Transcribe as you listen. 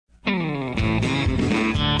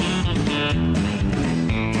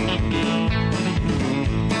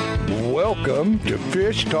Welcome to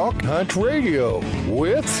Fish Talk Hunt Radio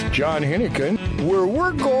with John Hennigan, where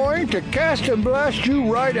we're going to cast and blast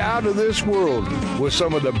you right out of this world with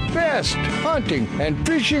some of the best hunting and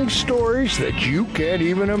fishing stories that you can't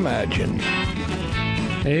even imagine.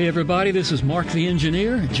 Hey everybody, this is Mark the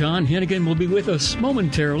Engineer. John Hennigan will be with us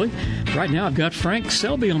momentarily. Right now I've got Frank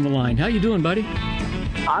Selby on the line. How you doing, buddy?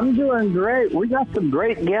 I'm doing great. We got some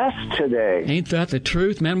great guests today. Ain't that the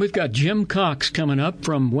truth, man? We've got Jim Cox coming up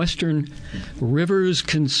from Western Rivers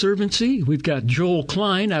Conservancy. We've got Joel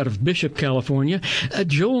Klein out of Bishop, California.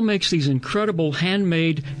 Joel makes these incredible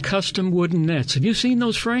handmade custom wooden nets. Have you seen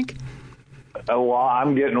those, Frank? Well,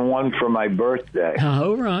 I'm getting one for my birthday.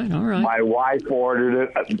 All right. My wife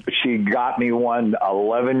ordered it. She got me one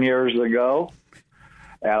 11 years ago,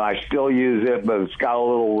 and I still use it, but it's got a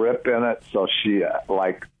little rip in it, so she, I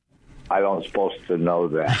don't supposed to know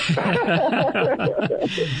that.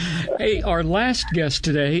 Hey, our last guest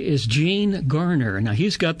today is Gene Garner. Now,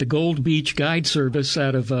 he's got the Gold Beach Guide Service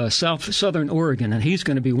out of southern Oregon, and he's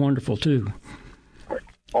going to be wonderful, too.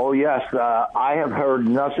 Oh, yes. I have heard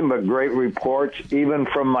nothing but great reports, even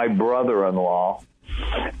from my brother-in-law.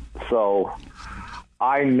 So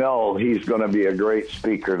I know he's going to be a great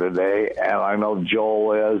speaker today, and I know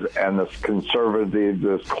Joel is, and this conservative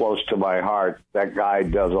is close to my heart. That guy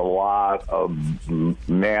does a lot of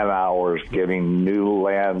man-hours getting new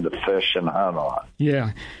land to fish and hunt on.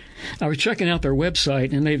 Yeah. I was checking out their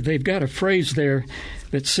website, and they've got a phrase there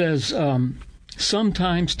that says,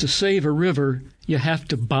 sometimes to save a river, you have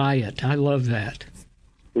to buy it. I love that.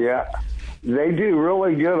 Yeah, they do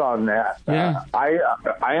really good on that. Yeah. I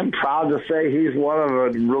am proud to say he's one of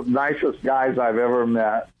the nicest guys I've ever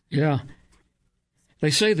met. Yeah. They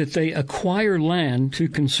say that they acquire land to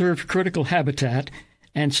conserve critical habitat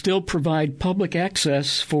and still provide public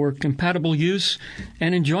access for compatible use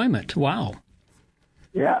and enjoyment. Wow.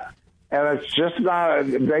 Yeah. And it's just not,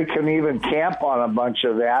 they can even camp on a bunch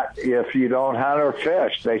of that if you don't hunt or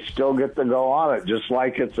fish. They still get to go on it, just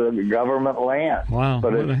like it's a government land. Wow.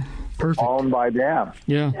 But it's perfect. Owned by them.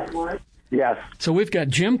 Yeah. Yes. So we've got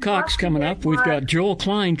Jim Cox coming up. We've got Joel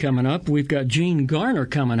Klein coming up. We've got Gene Garner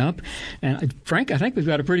coming up. And Frank, I think we've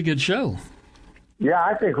got a pretty good show. Yeah,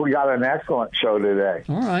 I think we got an excellent show today.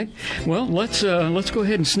 All right. Well, let's go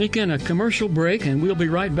ahead and sneak in a commercial break, and we'll be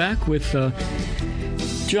right back with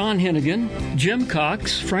John Hennigan, Jim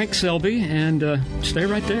Cox, Frank Selby, and stay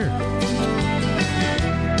right there.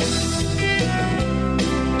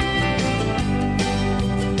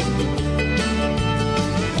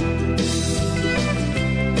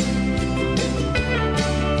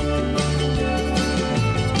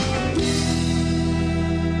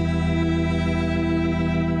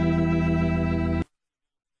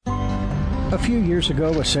 A few years ago,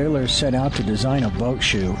 a sailor set out to design a boat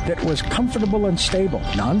shoe that was comfortable and stable,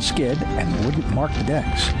 non-skid, and wouldn't mark the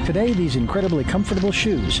decks. Today, these incredibly comfortable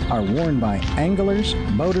shoes are worn by anglers,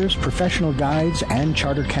 boaters, professional guides, and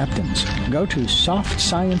charter captains. Go to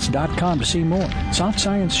SoftScience.com to see more. Soft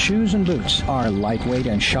Science shoes and boots are lightweight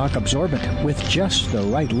and shock absorbent with just the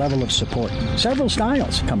right level of support. Several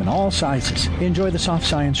styles come in all sizes. Enjoy the Soft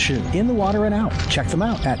Science shoe in the water and out. Check them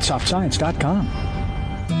out at SoftScience.com.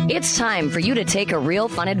 It's time for you to take a real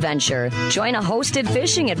fun adventure. Join a hosted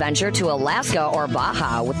fishing adventure to Alaska or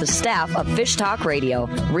Baja with the staff of Fish Talk Radio.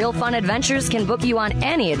 Real Fun Adventures can book you on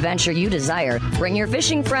any adventure you desire. Bring your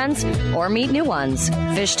fishing friends or meet new ones.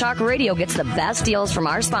 Fish Talk Radio gets the best deals from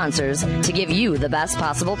our sponsors to give you the best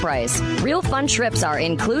possible price. Real Fun trips are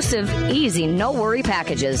inclusive, easy, no-worry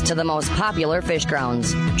packages to the most popular fish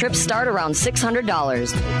grounds. Trips start around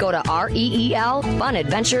 $600. Go to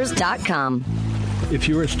REELfunadventures.com. If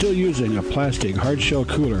you are still using a plastic hard-shell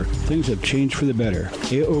cooler, things have changed for the better.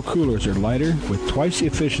 AO coolers are lighter with twice the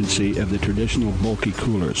efficiency of the traditional bulky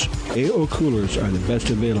coolers. AO coolers are the best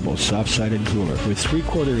available soft-sided cooler with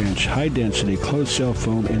 3/4-inch high-density closed-cell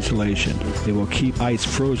foam insulation. They will keep ice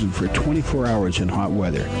frozen for 24 hours in hot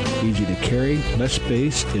weather. Easy to carry, less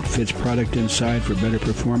space, it fits product inside for better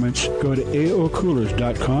performance. Go to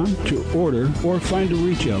AOcoolers.com to order or find a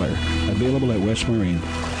retailer. Available at West Marine.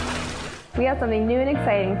 We have something new and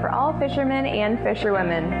exciting for all fishermen and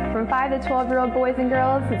fisherwomen, from 5 to 12-year-old boys and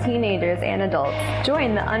girls to teenagers and adults.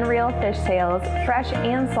 Join the Unreal Fish Tales Fresh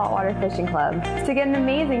and Saltwater Fishing Club to get an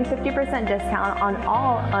amazing 50% discount on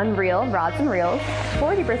all Unreal rods and reels,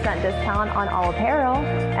 40% discount on all apparel,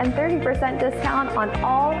 and 30% discount on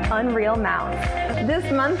all Unreal mounts. This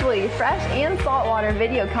monthly Fresh and Saltwater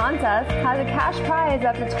video contest has a cash prize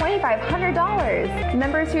up to $2,500.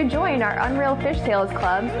 Members who join our Unreal Fish Tales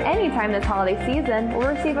Club anytime this this holiday season will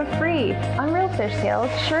receive a free Unreal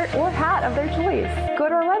Fishtails shirt or hat of their choice. Go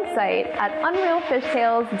to our website at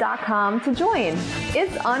unrealfishtails.com to join.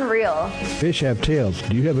 It's unreal. Fish have tails.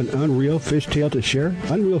 Do you have an Unreal Fishtail to share?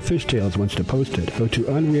 Unreal Fishtails wants to post it. Go to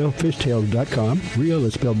unrealfishtails.com. Real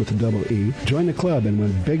is spelled with a double E. Join the club and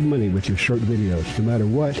win big money with your short videos. No matter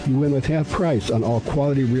what, you win with half price on all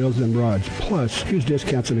quality reels and rods, plus huge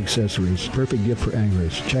discounts and accessories. Perfect gift for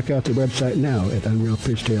anglers. Check out the website now at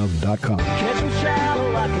unrealfishtails.com. Catch 'em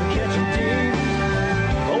shallow, I can catch 'em deep.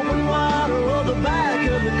 Open water or the back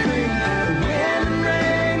of the creek. Wind and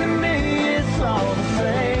rain to me, it's all the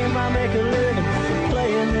same. I make a living from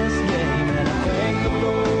playing this game, and I thank the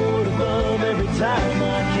Lord above every time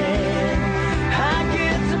I can. I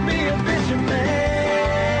get to be a fisherman.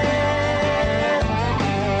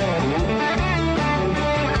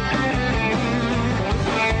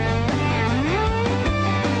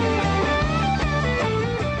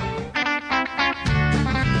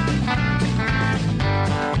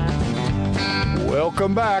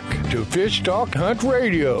 Welcome back to Fish Talk Hunt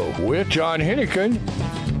Radio with John Hennigan.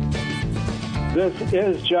 This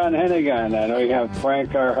is John Hennigan, and we have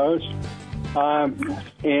Frank, our host.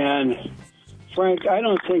 And Frank, I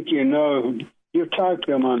don't think you know, you've talked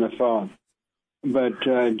to him on the phone, but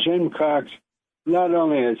Jim Cox, not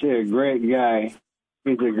only is he a great guy,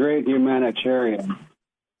 he's a great humanitarian.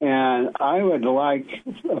 And I would like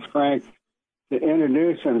Frank to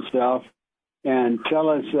introduce himself and tell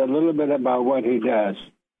us a little bit about what he does,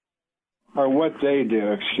 or what they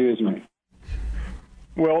do, excuse me.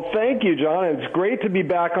 Well, thank you, John. It's great to be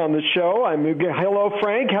back on the show. Hello,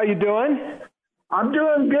 Frank. How you doing? I'm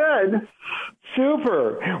doing good.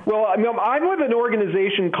 Super. Well, I'm with an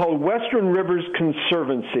organization called Western Rivers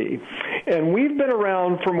Conservancy, and we've been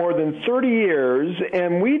around for more than 30 years,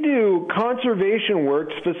 and we do conservation work,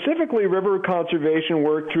 specifically river conservation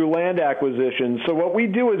work through land acquisition. So what we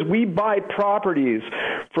do is we buy properties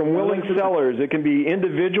from willing sellers. It can be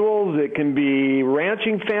individuals, it can be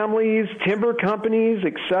ranching families, timber companies,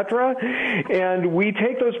 etc. And we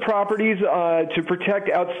take those properties to protect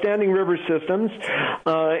outstanding river systems,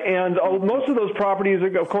 and most of those properties,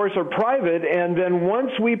 of course, are private, and then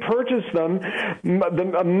once we purchase them,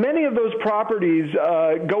 many of those properties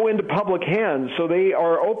go into public hands, so they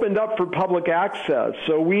are opened up for public access.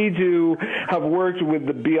 So we have worked with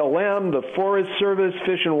the BLM, the Forest Service,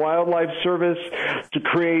 Fish and Wildlife Service to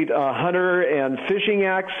create hunter and fishing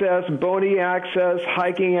access, boating access,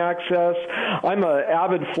 hiking access. I'm an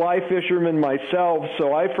avid fly fisherman myself,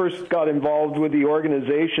 so I first got involved with the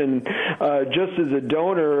organization just as a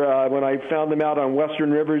donor when I found them out on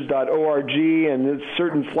westernrivers.org and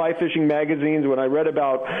certain fly fishing magazines when I read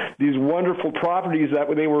about these wonderful properties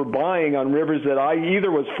that they were buying on rivers that I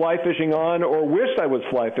either was fly fishing on or wished I was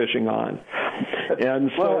fly fishing on.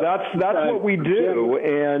 And so that's what we do.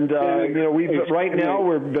 And right now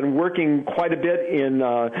we've been working quite a bit in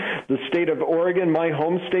the state of Oregon, my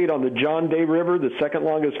home state, on the John Day River, the second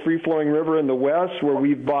longest free-flowing river in the West, where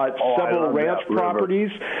we've bought several ranch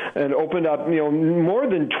properties and opened up more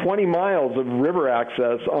than 20 miles of river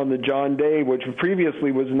access on the John Day, which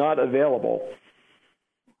previously was not available.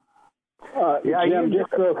 Jim,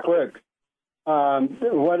 just real quick,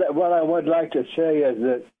 what I would like to say is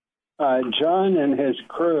that John and his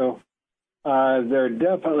crew, they're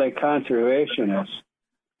definitely conservationists,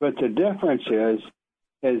 but the difference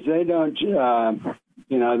is they don't,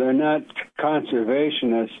 they're not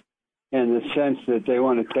conservationists in the sense that they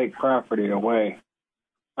want to take property away.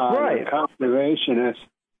 Right. They're conservationists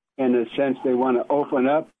in the sense they want to open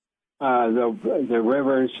up the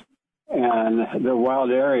rivers and the wild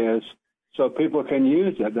areas so people can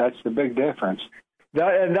use it. That's the big difference.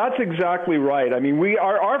 That's exactly right. I mean,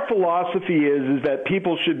 our philosophy is that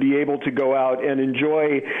people should be able to go out and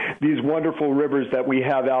enjoy these wonderful rivers that we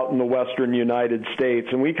have out in the western United States,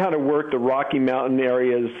 and we kind of work the Rocky Mountain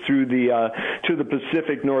areas through to the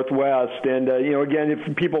Pacific Northwest. And again,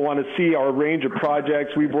 if people want to see our range of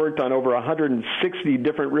projects, we've worked on over 160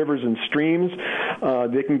 different rivers and streams.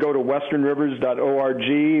 They can go to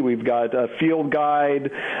westernrivers.org. We've got a field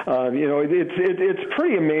guide. It's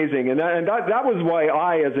pretty amazing, and that was why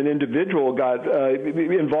I, as an individual, got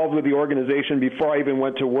involved with the organization before I even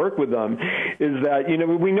went to work with them, is that,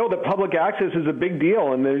 we know that public access is a big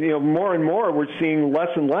deal, and more and more we're seeing less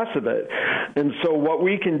and less of it. And so what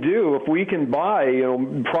we can do, if we can buy,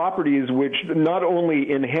 properties which not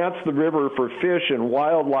only enhance the river for fish and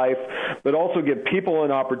wildlife, but also give people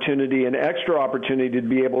an opportunity, an extra opportunity to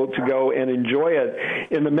be able to go and enjoy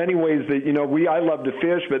it in the many ways that, I love to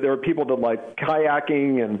fish, but there are people that like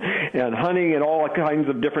kayaking and hunting and all kinds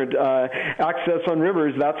of different access on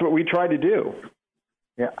rivers. That's what we try to do.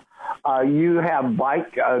 Yeah. you have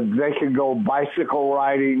they can go bicycle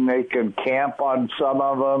riding, they can camp on some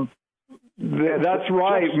of them. That's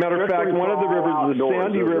right. Matter of fact, one of the rivers, the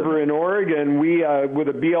Sandy River in Oregon, we with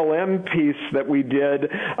a BLM piece that we did,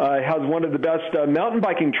 has one of the best mountain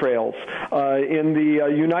biking trails in the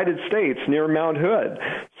United States near Mount Hood.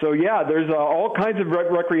 So yeah, there's all kinds of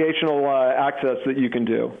recreational access that you can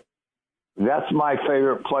do. That's my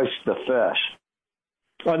favorite place to fish.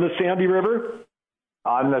 On the Sandy River?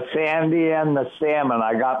 On the Sandy and the salmon.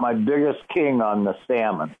 I got my biggest king on the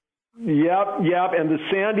salmon. Yep, and the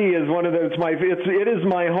Sandy is one of those. It is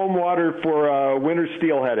my home water for winter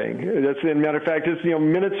steelheading. Matter of fact, it's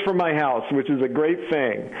minutes from my house, which is a great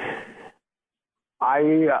thing.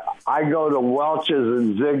 I go to Welch's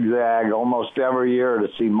and Zigzag almost every year to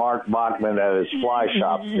see Mark Bachman at his fly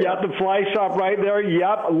shop. Yeah, the fly shop right there.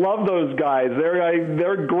 Yep, I love those guys.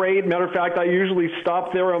 They're great. Matter of fact, I usually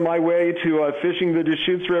stop there on my way to fishing the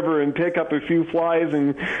Deschutes River and pick up a few flies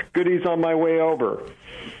and goodies on my way over.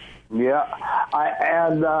 Yeah,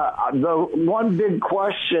 the one big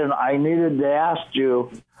question I needed to ask you,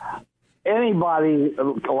 anybody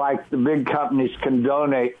like the big companies can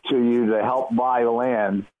donate to you to help buy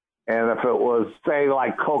land, and if it was, say,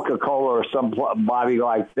 like Coca-Cola or somebody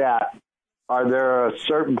like that, are there a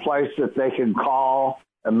certain place that they can call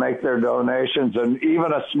and make their donations, and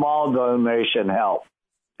even a small donation help?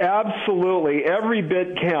 Absolutely. Every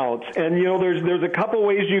bit counts. And, there's a couple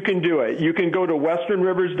ways you can do it. You can go to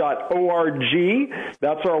westernrivers.org.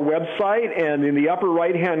 That's our website. And in the upper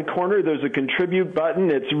right-hand corner, there's a contribute button.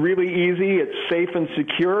 It's really easy. It's safe and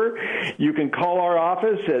secure. You can call our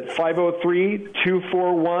office at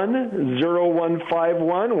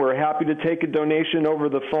 503-241-0151. We're happy to take a donation over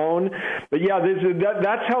the phone. But, yeah,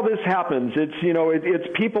 that's how this happens. It's, it's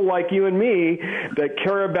people like you and me that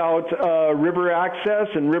care about river access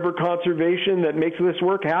and river conservation that makes this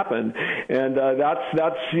work happen, and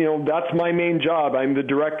that's my main job. I'm the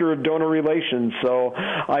director of donor relations, so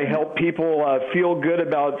I help people feel good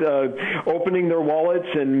about opening their wallets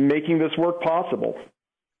and making this work possible.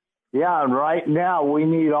 Yeah, and right now we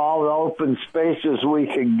need all the open spaces we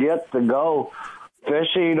can get to go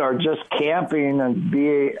fishing or just camping and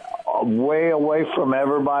be way away from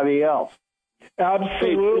everybody else.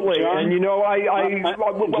 Absolutely, hey, John, and on our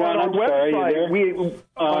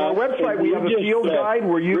website we have a field guide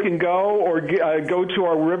where you can go or go to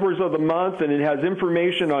our rivers of the month, and it has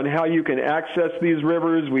information on how you can access these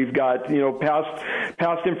rivers. We've got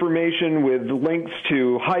past information with links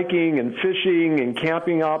to hiking and fishing and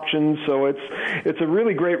camping options. So it's a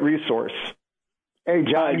really great resource. Hey,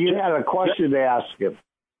 John, you had a question to ask him.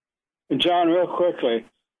 John, real quickly,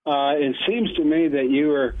 it seems to me that you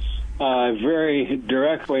were very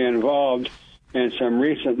directly involved in some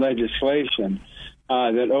recent legislation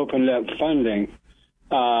that opened up funding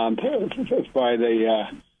by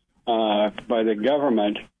the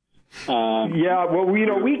government. Yeah, well,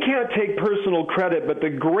 we can't take personal credit, but the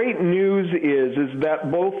great news is that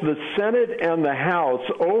both the Senate and the House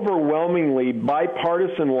overwhelmingly,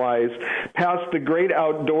 bipartisan-wise, passed the Great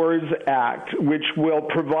Outdoors Act, which will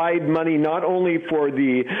provide money not only for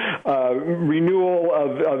the renewal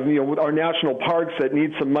of our national parks that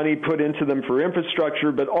need some money put into them for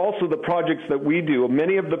infrastructure, but also the projects that we do.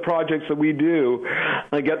 Many of the projects that we do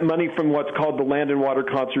get money from what's called the Land and Water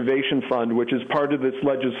Conservation Fund, which is part of this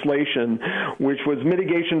legislation, which was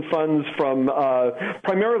mitigation funds from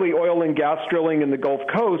primarily oil and gas drilling in the Gulf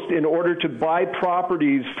Coast in order to buy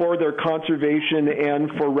properties for their conservation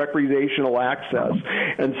and for recreational access.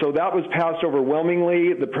 And so that was passed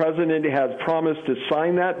overwhelmingly. The president has promised to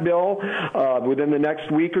sign that bill within the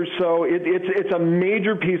next week or so. It's a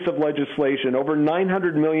major piece of legislation, over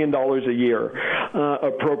 $900 million a year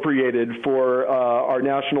appropriated for our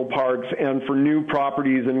national parks and for new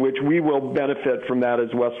properties in which we will benefit from that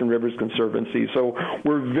as Western Rivers Conservancy. So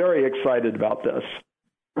we're very excited about this.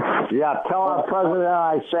 Yeah, tell our president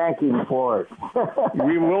I thank him for it.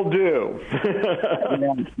 We will do.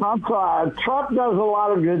 Trump does a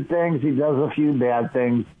lot of good things. He does a few bad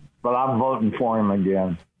things, but I'm voting for him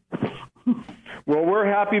again. Well, we're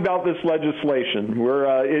happy about this legislation.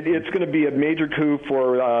 It's going to be a major coup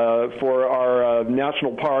for our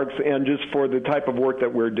national parks and just for the type of work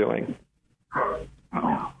that we're doing.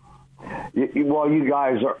 Well, you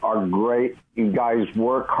guys are great. You guys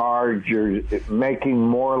work hard. You're making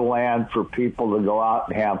more land for people to go out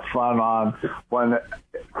and have fun on. When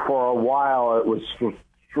for a while it was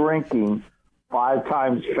shrinking 5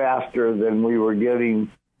 times faster than we were getting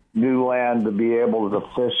new land to be able to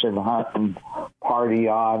fish and hunt and party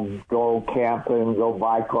on, go camping, go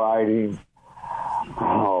bike riding.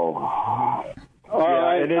 All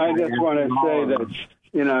right. I just want to say that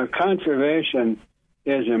conservation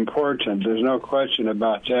is important. There's no question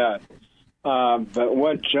about that. But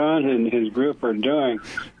what John and his group are doing,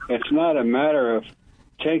 it's not a matter of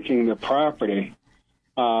taking the property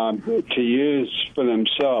to use for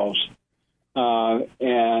themselves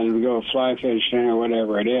and go fly fishing or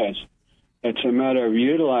whatever it is. It's a matter of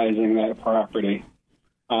utilizing that property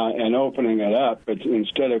and opening it up. It's,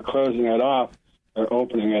 instead of closing it off, they're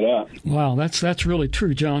opening it up. Wow, that's really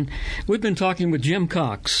true, John. We've been talking with Jim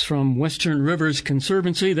Cox from Western Rivers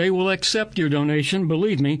Conservancy. They will accept your donation,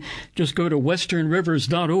 believe me. Just go to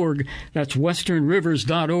westernrivers.org. That's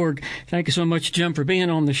westernrivers.org. Thank you so much, Jim, for being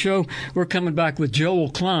on the show. We're coming back with Joel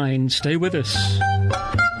Klein. Stay with us.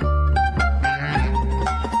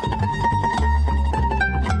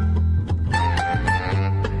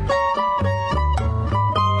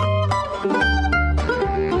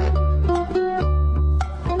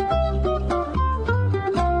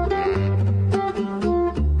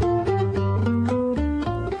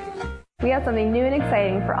 We have something new and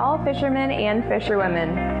exciting for all fishermen and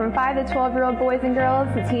fisherwomen, from 5 to 12-year-old boys and girls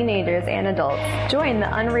to teenagers and adults. Join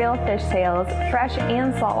the Unreal Fish Tales Fresh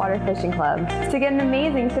and Saltwater Fishing Club to get an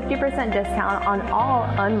amazing 50% discount on all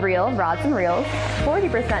Unreal rods and reels,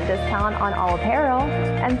 40% discount on all apparel,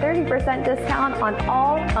 and 30% discount on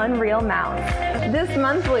all Unreal mounts. This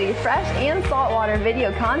monthly Fresh and Saltwater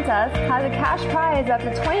video contest has a cash prize up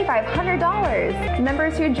to $2,500.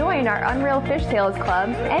 Members who join our Unreal Fish Tales Club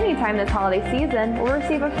anytime this holiday season will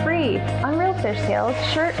receive a free Unreal Fish Tales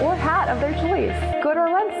shirt or hat of their choice. Go to our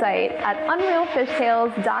website at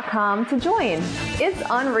unrealfishtales.com to join. It's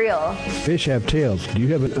unreal. Fish have tails. Do you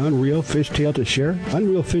have an Unreal Fish Tale to share?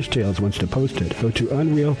 Unreal Fish Tales wants to post it. Go to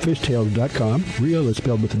unrealfishtales.com. Real is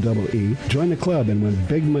spelled with a double E. Join the club and win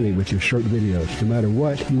big money with your short videos. No matter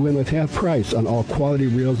what, you win with half price on all quality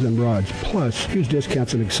reels and rods. Plus, huge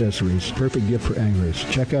discounts and accessories. Perfect gift for anglers.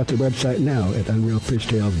 Check out the website now at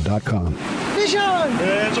unrealfishtales.com. Fish on!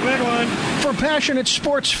 It's a big one. For passionate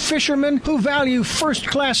sports fishermen who value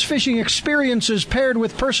first-class fishing experiences paired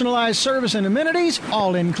with personalized service and amenities,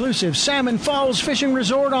 all-inclusive Salmon Falls Fishing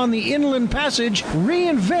Resort on the Inland Passage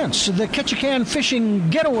reinvents the Ketchikan fishing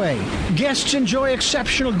getaway. Guests enjoy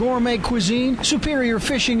exceptional gourmet cuisine, superior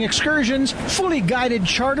fishing excursions, fully guided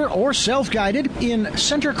charter or self-guided in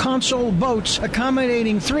center console boats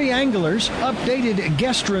accommodating 3 anglers, updated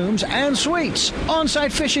guest rooms and suites,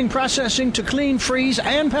 on-site fishing processing to clean, freeze,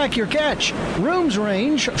 and pack your catch. Rooms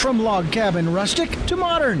range from log cabin rustic to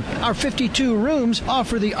modern. Our 52 rooms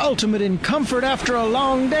offer the ultimate in comfort after a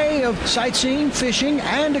long day of sightseeing, fishing,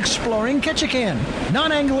 and exploring Ketchikan.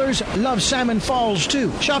 Non-anglers love Salmon Falls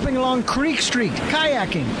too, shopping along Creek Street,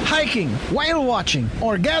 kayaking, hiking, whale watching,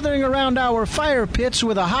 or gathering around our fire pits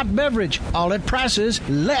with a hot beverage, all at prices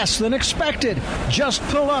less than expected. Just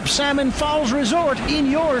pull up Salmon Falls Resort in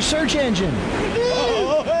your search engine.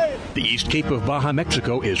 The East Cape of Baja,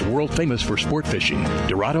 Mexico is world famous for sport fishing.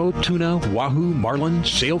 Dorado, tuna, wahoo, marlin,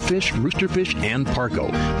 sailfish, roosterfish, and pargo.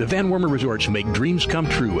 The Van Wormer resorts make dreams come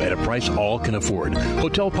true at a price all can afford.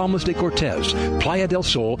 Hotel Palmas de Cortez, Playa del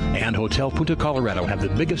Sol, and Hotel Punta Colorado have the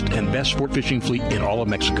biggest and best sport fishing fleet in all of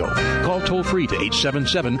Mexico. Call toll-free to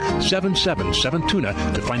 877-777-TUNA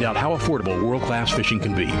to find out how affordable world-class fishing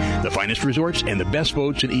can be. The finest resorts and the best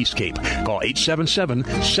boats in East Cape. Call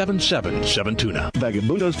 877-777-TUNA.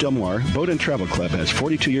 Vagabundos Del Mar Boat and Travel Club has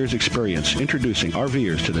 42 years experience introducing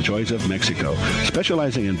RVers to the joys of Mexico.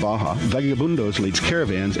 Specializing in Baja, Vagabundos leads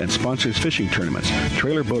caravans and sponsors fishing tournaments,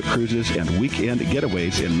 trailer boat cruises, and weekend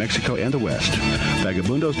getaways in Mexico and the West.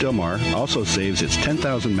 Vagabundos Del Mar also saves its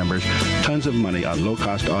 10,000 members tons of money on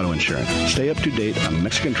low-cost auto insurance. Stay up to date on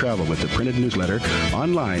Mexican travel with the printed newsletter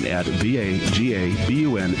online at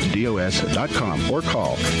vagabundos.com or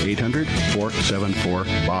call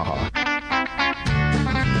 800-474-BAJA.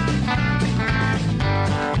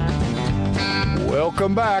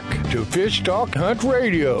 Welcome back to Fish Talk Hunt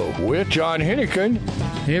Radio with John Hennigan.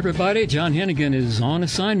 Hey, everybody. John Hennigan is on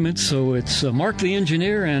assignment, so it's Mark the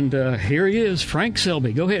engineer, and here he is, Frank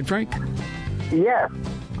Selby. Go ahead, Frank. Yes,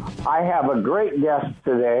 I have a great guest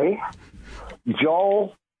today.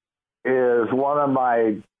 Joel is one of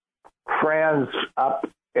my friends up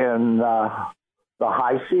in the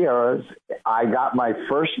High Sierras. I got my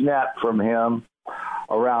first net from him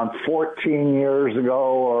around 14 years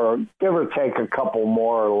ago, or give or take a couple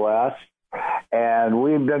more or less. And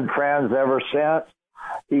we've been friends ever since.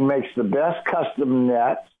 He makes the best custom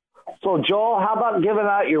nets. So, Joel, how about giving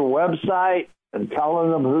out your website and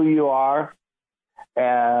telling them who you are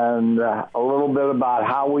and a little bit about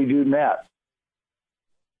how we do nets?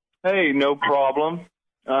 Hey, no problem.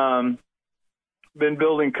 Been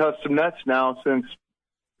building custom nets now since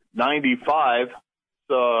 95.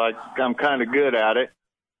 so I'm kind of good at it.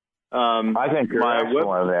 I think you're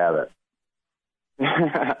excellent at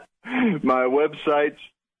it. My website's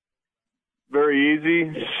very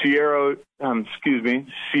easy,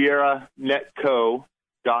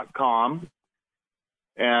 SierraNetco.com.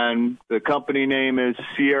 And the company name is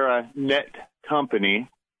Sierra Net Company.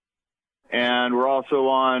 And we're also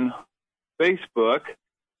on Facebook,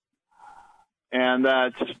 and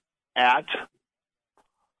that's at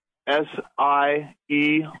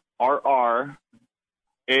SIERRANET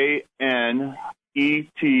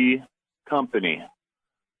Company.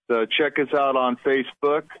 So check us out on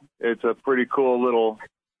Facebook. It's a pretty cool little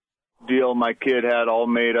deal my kid had all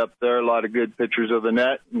made up there. A lot of good pictures of the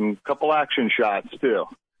net and a couple action shots, too.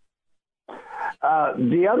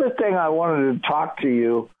 The other thing I wanted to talk to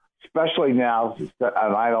you, especially now,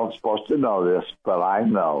 and I don't supposed to know this, but I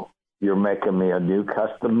know you're making me a new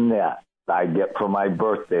custom net I get for my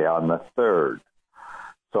birthday on the 3rd.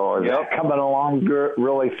 So is that coming along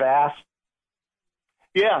really fast?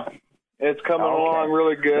 Yeah, it's coming along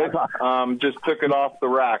really good. Just took it off the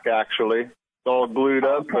rack, actually. It's all glued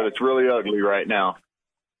up, but it's really ugly right now.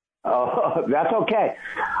 Oh, that's okay.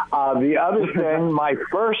 The other thing, my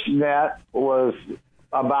first net was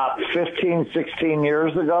about 15, 16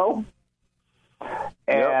 years ago.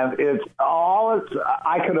 And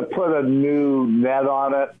I could have put a new net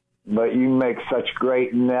on it, but you make such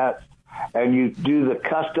great nets. And you do the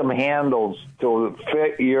custom handles to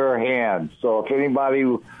fit your hand. So if anybody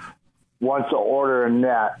wants to order a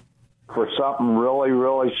net for something really,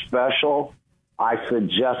 really special, I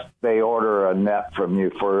suggest they order a net from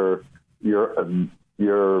you for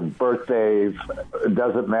your birthday. It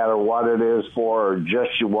doesn't matter what it is for, or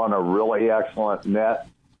just you want a really excellent net.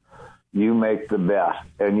 You make the best,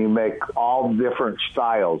 and you make all different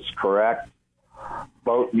styles, correct?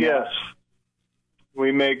 Both yes.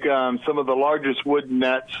 We make some of the largest wooden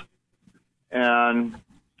nets and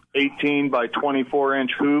 18 by 24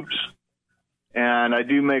 inch hoops. And I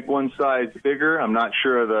do make one size bigger. I'm not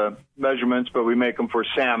sure of the measurements, but we make them for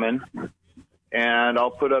salmon. And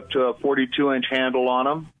I'll put up to a 42 inch handle on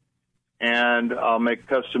them. And I'll make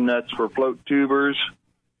custom nets for float tubers,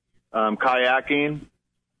 kayaking,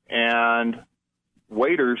 and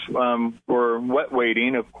waders for wet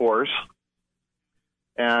wading, of course.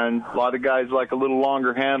 And a lot of guys like a little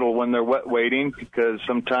longer handle when they're wet wading, because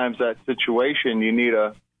sometimes that situation you need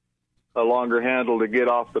a longer handle to get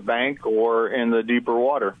off the bank or in the deeper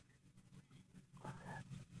water.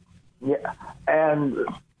 Yeah, and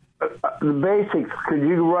the basics, could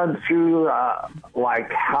you run through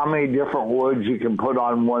like how many different woods you can put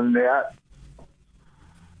on one net?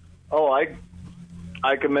 Oh, I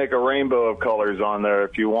can make a rainbow of colors on there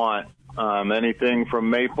if you want. Anything from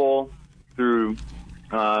maple through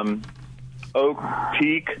oak,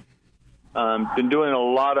 teak. Been doing a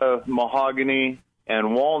lot of mahogany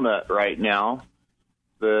and walnut right now.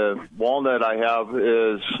 The walnut I have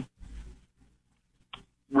is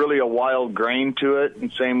really a wild grain to it,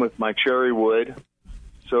 and same with my cherry wood.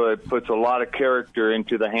 So it puts a lot of character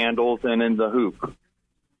into the handles and in the hoop.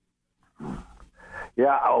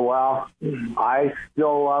 Yeah, well, I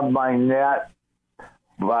still love my net,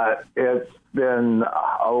 but it's been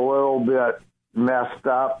a little bit messed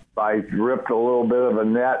up. I ripped a little bit of a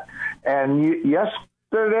net. And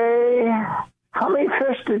yesterday, how many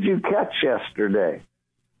fish did you catch yesterday?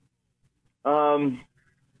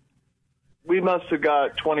 We must have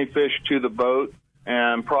got 20 fish to the boat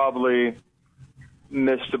and probably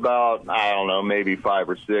missed about, I don't know, maybe 5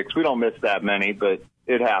 or 6. We don't miss that many, but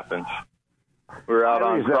it happens. We're out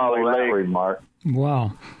on Crowley Lake. Mark.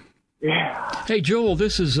 Wow. Yeah. Hey, Joel,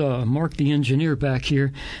 this is Mark the engineer back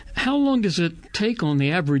here. How long does it take on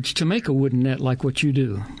the average to make a wooden net like what you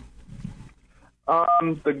do?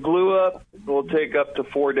 The glue up will take up to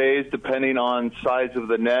 4 days depending on size of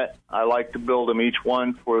the net. I like to build them each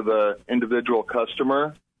one for the individual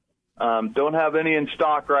customer. Don't have any in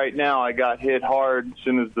stock right now. I got hit hard as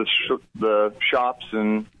soon as the shops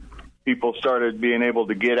and people started being able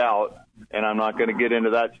to get out, and I'm not going to get into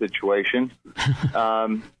that situation.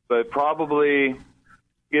 But probably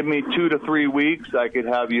give me 2 to 3 weeks. I could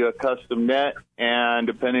have you a custom net, and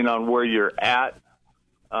depending on where you're at,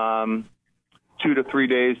 2 to 3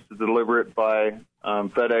 days to deliver it by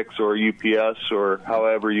FedEx or UPS or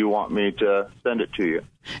however you want me to send it to you.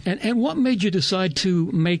 And what made you decide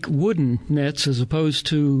to make wooden nets as opposed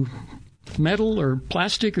to metal or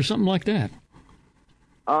plastic or something like that?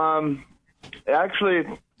 Actually,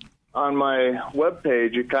 on my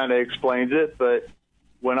webpage, it kind of explains it, but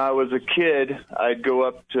when I was a kid, I'd go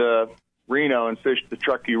up to Reno and fish the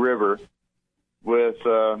Truckee River with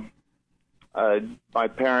my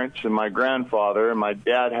parents and my grandfather, and my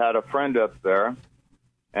dad had a friend up there,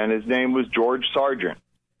 and his name was George Sargent.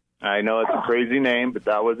 I know it's a crazy name, but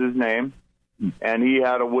that was his name. And he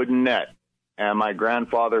had a wooden net, and my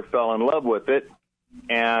grandfather fell in love with it,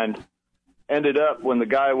 and ended up, when the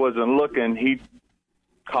guy wasn't looking, he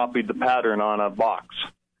copied the pattern on a box.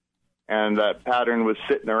 And that pattern was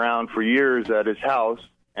sitting around for years at his house,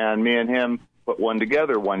 and me and him put one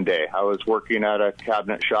together one day. I was working at a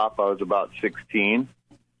cabinet shop. I was about 16,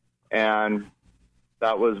 and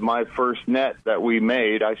that was my first net that we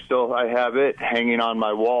made. I have it hanging on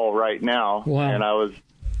my wall right now. Wow. And I was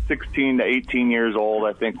 16 to 18 years old,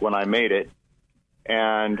 I think, when I made it.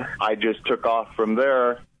 And I just took off from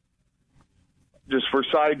there just for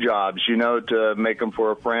side jobs, to make them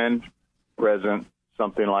for a friend, present,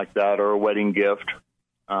 something like that, or a wedding gift.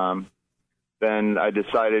 Then I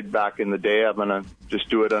decided back in the day I'm going to just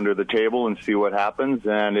do it under the table and see what happens,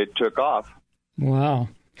 and it took off. Wow.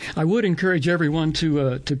 I would encourage everyone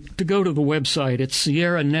to go to the website. It's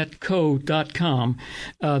sierranetco.com.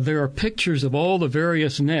 There are pictures of all the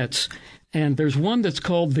various nets, and there's one that's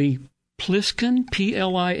called the Plisken,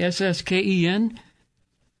 Plisken?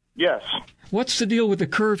 Yes. What's the deal with the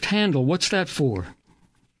curved handle? What's that for?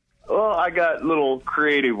 Well, I got a little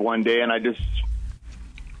creative one day, and I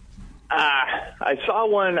saw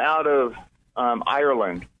one out of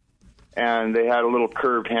Ireland, and they had a little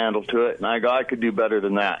curved handle to it, and I go, I could do better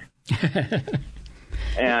than that.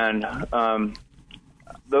 And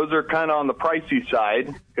those are kind of on the pricey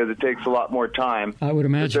side because it takes a lot more time. I would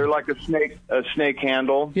imagine. But they're like a snake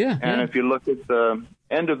handle. Yeah. And if you look at the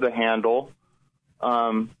end of the handle,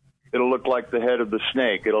 it'll look like the head of the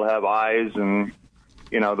snake. It'll have eyes, and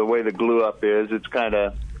the way the glue up is, it's kind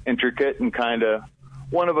of intricate and kind of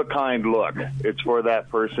one-of-a-kind look. It's for that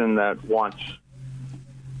person that wants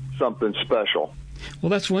something special. Well,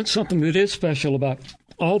 that's something that is special about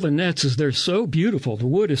all the nets is they're so beautiful. The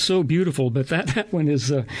wood is so beautiful, but that one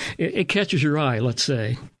is, it catches your eye, let's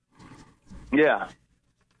say. Yeah.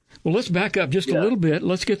 Well, let's back up just a little bit.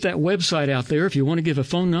 Let's get that website out there if you want to give a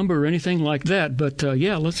phone number or anything like that. But,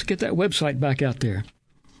 let's get that website back out there.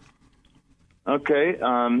 Okay,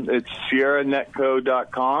 it's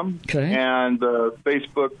sierranetco.com, and the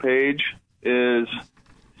Facebook page is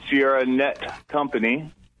Sierra Net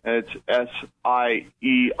Company. It's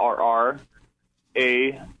SIERRANET,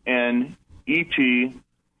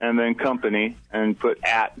 and then company, and put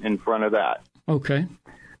 @ in front of that. Okay.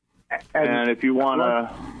 And if you want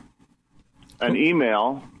an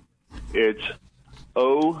email, it's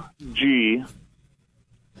OG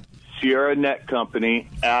Sierra Net Company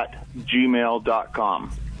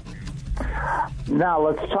 @gmail.com. Now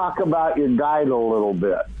let's talk about your guide a little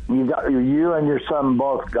bit. You and your son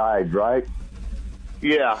both guide, right?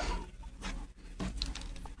 Yeah.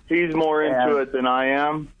 He's more into it than I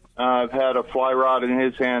am. I've had a fly rod in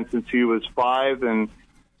his hand since he was 5, and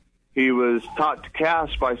he was taught to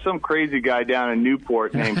cast by some crazy guy down in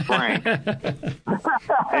Newport named Frank.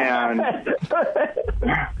 And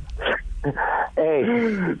hey,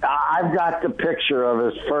 I've got the picture of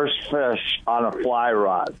his first fish on a fly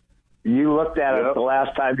rod. You looked at it the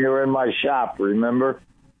last time you were in my shop, remember?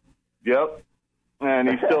 Yep. And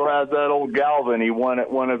he still has that old Galvin he won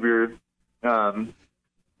at one of your,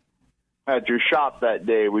 at your shop that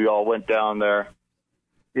day. We all went down there.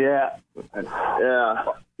 Yeah. Yeah.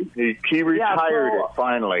 He retired it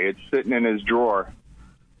finally. It's sitting in his drawer.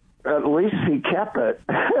 At least he kept it.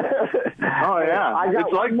 Oh, yeah.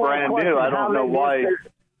 It's like brand new. I don't know why.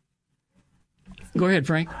 Go ahead,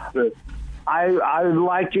 Frank. I would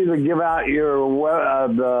like you to give out your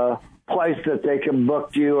the place that they can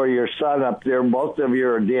book you or your son up there. Both of you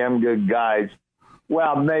are damn good guides.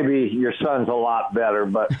 Well, maybe your son's a lot better,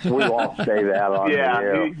 but we won't say that on the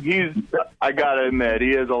air. He's. I got to admit,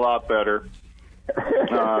 he is a lot better.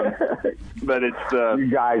 But it's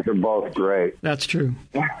you guys are both great. That's true.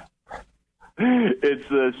 It's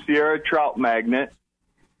the Sierra Trout Magnet,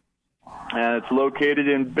 and it's located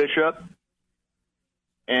in Bishop.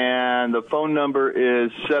 And the phone number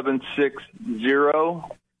is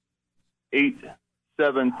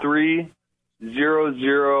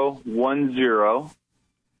 760-873-0010.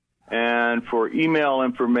 And for email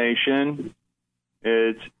information,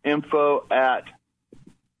 it's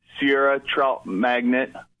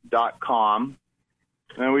info@sierratroutmagnet.com.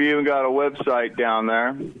 And we even got a website down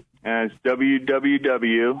there, and it's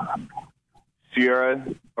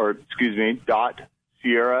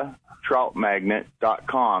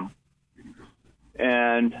 .sierratroutmagnet.com.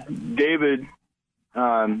 And David,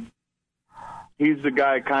 he's the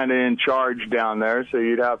guy kind of in charge down there, so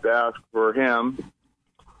you'd have to ask for him,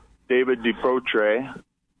 David DePotre.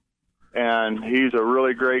 and he's a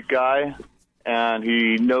really great guy, and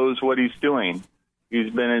he knows what he's doing.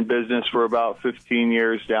 He's been in business for about 15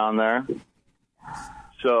 years down there.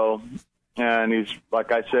 So, and he's,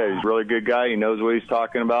 like I said, he's a really good guy. He knows what he's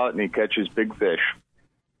talking about, and he catches big fish.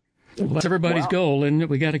 Well, that's everybody's goal, isn't it?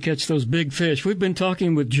 We got to catch those big fish. We've been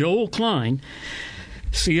talking with Joel Klein,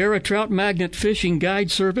 Sierra Trout Magnet Fishing Guide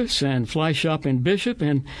Service and Fly Shop in Bishop.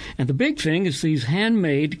 And the big thing is these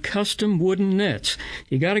handmade custom wooden nets.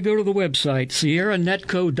 You got to go to the website,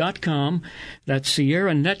 sierranetco.com. That's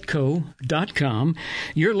sierranetco.com.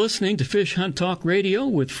 You're listening to Fish Hunt Talk Radio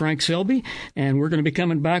with Frank Selby, and we're going to be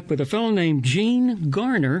coming back with a fellow named Gene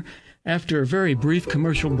Garner after a very brief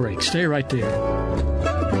commercial break. Stay right there.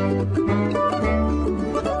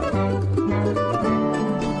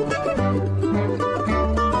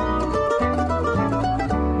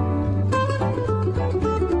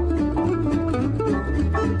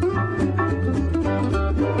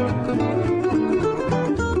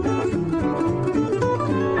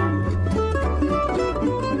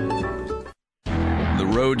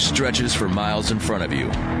 Road stretches for miles in front of you,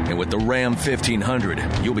 and with the Ram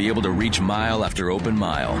 1500, you'll be able to reach mile after open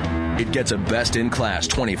mile. It gets a best-in-class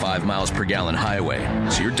 25 miles per gallon highway,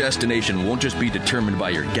 so your destination won't just be determined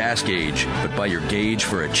by your gas gauge, but by your gauge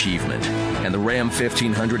for achievement. And the Ram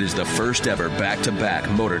 1500 is the first ever back-to-back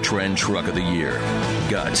Motor Trend Truck of the Year.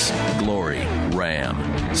 Guts, glory,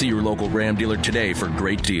 Ram. See your local Ram dealer today for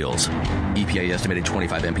great deals. EPA estimated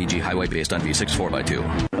 25 mpg highway based on V6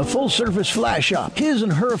 4x2. A full-service fly shop, His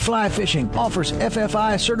and Her Fly Fishing, offers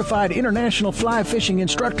FFI certified international fly fishing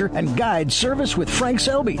instructor and guide service with Frank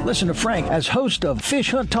Selby. Listen to Frank as host of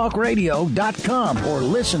FishHuntTalkRadio.com or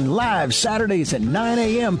listen live Saturdays at 9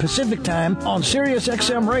 a.m. Pacific Time on Sirius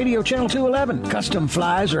XM Radio Channel 211. Custom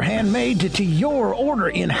flies are handmade to your order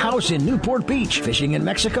in-house in Newport Beach. Fishing in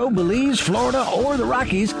Mexico, Belize, Florida, or the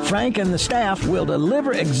Rockies, Frank and the staff will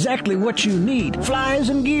deliver exactly what you need. Flies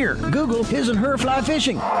and gear. Google His and Her Fly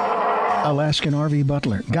Fishing. Alaskan RV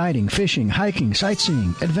Butler. Guiding, fishing, hiking,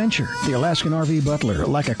 sightseeing, adventure. The Alaskan RV Butler.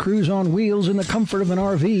 Like a cruise on wheels in the comfort of an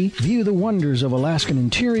RV. View the wonders of Alaskan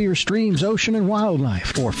interior, streams, ocean, and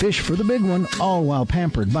wildlife. Or fish for the big one, all while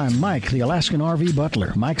pampered by Mike, the Alaskan RV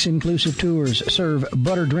Butler. Mike's inclusive tours serve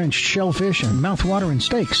butter-drenched shellfish and mouth-watering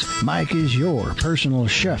steaks. Mike is your personal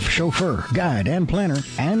chef, chauffeur, guide, and planner.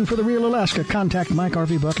 And for the real Alaska, contact Mike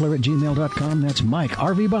RV Butler at gmail.com. That's Mike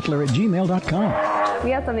RV Butler at gmail.com.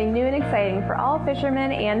 We have something new and exciting for all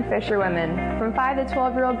fishermen and fisherwomen, from 5 to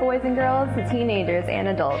 12-year-old boys and girls to teenagers and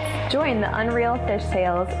adults. Join the Unreal Fish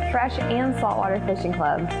Tales Fresh and Saltwater Fishing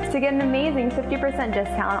Club to get an amazing 50%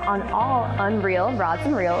 discount on all Unreal rods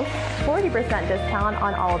and reels, 40% discount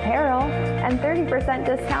on all apparel, and 30%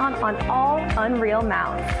 discount on all Unreal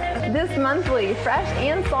mounts. This monthly Fresh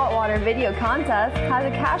and Saltwater video contest has a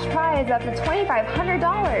cash prize up to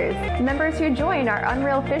 $2,500. Members who join our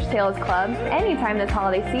Unreal Fish Tales Club anytime this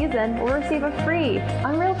holiday season will receive a free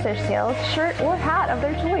Unreal Fish Tales shirt or hat of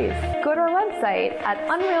their choice. Go to our website at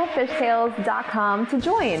unrealfishtales.com to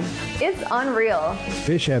join. It's unreal.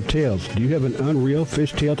 Fish have tails. Do you have an Unreal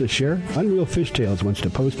Fish Tale to share? Unreal Fish Tales wants to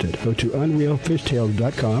post it. Go to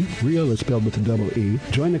unrealfishtales.com. Real is spelled with a double E.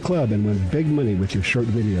 Join the club and win big money with your short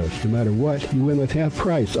videos. No matter what, you win with half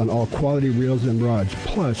price on all quality reels and rods,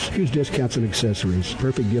 plus huge discounts and accessories.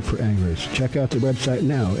 Perfect gift for anglers. Check out the website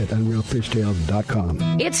now at unrealfishtales.com.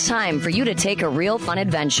 It's time for you to take a real fun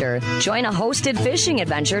adventure. Join a hosted fishing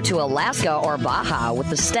adventure to Alaska or Baja with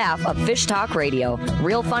the staff of Fish Talk Radio.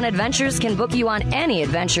 Real Fun Adventures can book you on any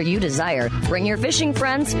adventure you desire. Bring your fishing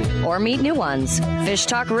friends or meet new ones. Fish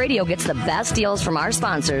Talk Radio gets the best deals from our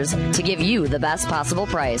sponsors to give you the best possible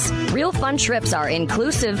price. Real Fun trips are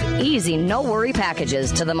inclusive, easy, no-worry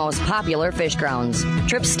packages to the most popular fish grounds.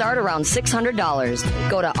 Trips start around $600.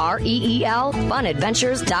 Go to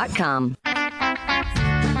REELFunadventures.com.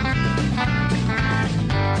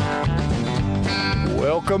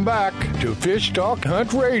 Welcome back to Fish Talk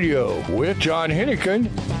Hunt Radio with John Hennigan.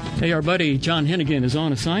 Hey, our buddy John Hennigan is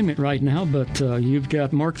on assignment right now, but you've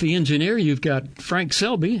got Mark the engineer, you've got Frank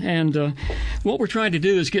Selby, and what we're trying to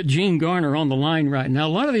do is get Gene Garner on the line right now. A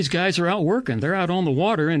lot of these guys are out working. They're out on the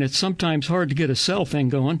water, and it's sometimes hard to get a cell thing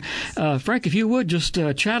going. Frank, if you would, just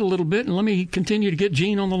chat a little bit, and let me continue to get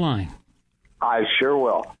Gene on the line. I sure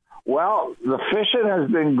will. Well, the fishing has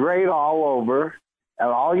been great all over. And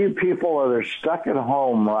all you people that are stuck at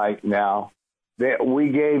home right now, we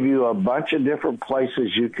gave you a bunch of different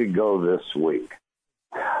places you could go this week.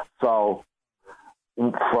 So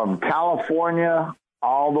from California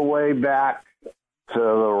all the way back to the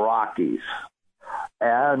Rockies.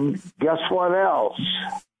 And guess what else?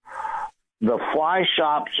 the fly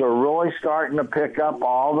shops are really starting to pick up.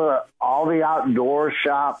 All the outdoor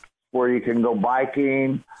shops where you can go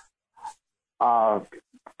biking,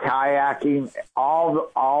 kayaking,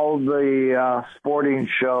 all the sporting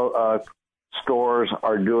stores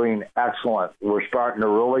are doing excellent. We're starting to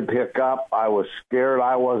really pick up. I was scared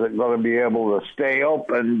I wasn't going to be able to stay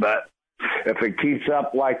open, but if it keeps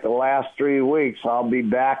up like the last 3 weeks, I'll be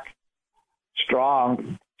back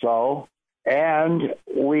strong. So, and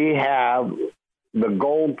we have the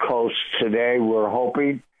Gold Coast today. We're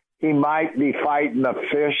hoping he might be fighting a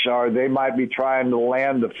fish, or they might be trying to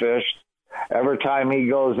land the fish. Every time he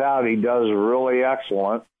goes out, he does really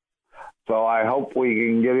excellent. So I hope we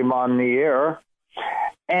can get him on the air.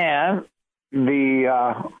 And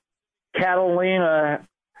the Catalina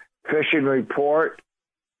Fishing Report,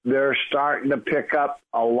 they're starting to pick up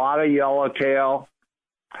a lot of yellowtail,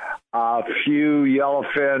 a few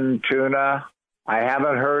yellowfin tuna. I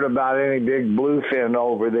haven't heard about any big bluefin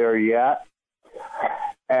over there yet.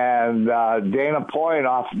 And Dana Point,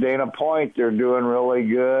 they're doing really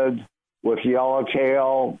good with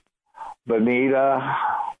yellowtail, bonita,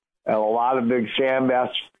 and a lot of big sand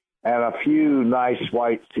bass, and a few nice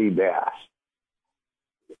white sea bass.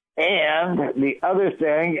 And the other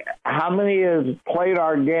thing, how many has played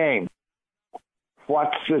our game?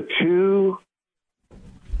 What's the 2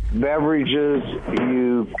 beverages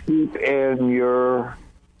you keep in your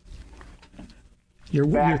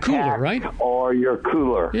cooler, right? Or your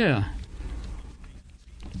cooler? Yeah.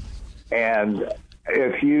 And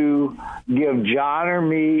if you give John or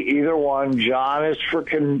me either one, John is for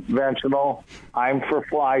conventional, I'm for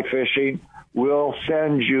fly fishing, we'll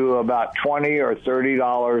send you about $20 or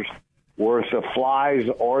 $30 worth of flies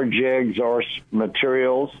or jigs or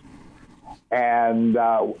materials. And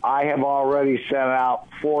I have already sent out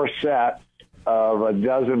 4 sets of a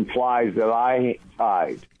dozen flies that I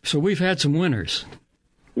tied. So we've had some winners.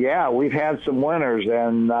 Yeah, we've had some winners.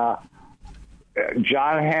 And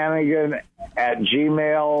John Hannigan at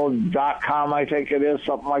gmail.com, I think it is,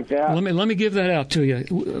 something like that. Let me give that out to you.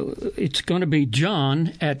 It's going to be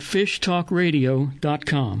John at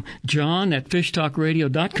fishtalkradio.com. John at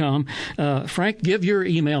fishtalkradio.com. Frank, give your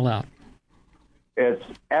email out. It's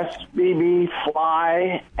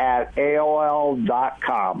sbbfly at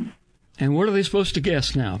AOL.com. And what are they supposed to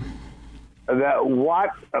guess now?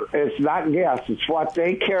 It's not guess. It's what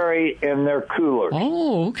they carry in their coolers.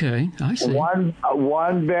 Oh, okay. I see.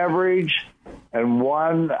 One beverage and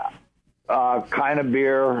one kind of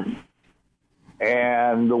beer.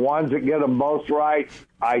 And the ones that get them both right,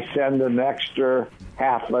 I send an extra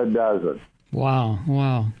half a dozen.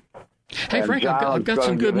 Wow. Hey, Frank, I've got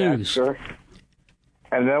some good news.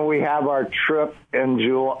 And then we have our trip in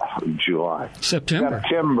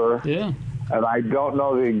September. Yeah. And I don't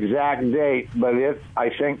know the exact date, but I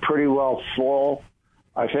think pretty well full.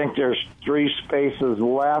 I think there's 3 spaces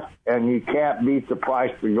left, and you can't beat the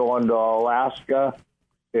price to go into Alaska.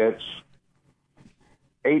 It's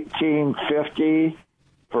 $18.50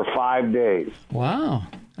 for 5 days. Wow,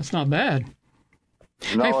 that's not bad.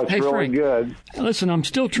 No, it's really Frank, good. Listen, I'm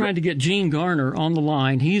still trying to get Gene Garner on the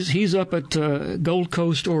line. He's up at Gold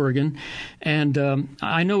Coast, Oregon, and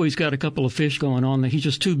I know he's got a couple of fish going on. He's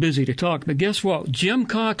just too busy to talk. But guess what? Jim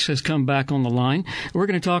Cox has come back on the line. We're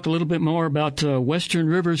going to talk a little bit more about Western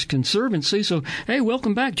Rivers Conservancy. So, hey,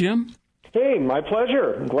 welcome back, Jim. Hey, my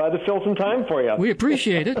pleasure. I'm glad to fill some time for you. We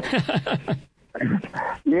appreciate it.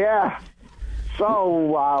 Yeah.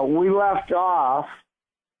 So we left off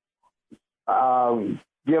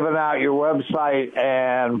giving out your website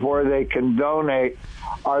and where they can donate.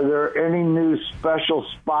 Are there any new special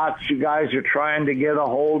spots you guys are trying to get a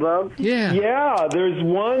hold of? Yeah. There's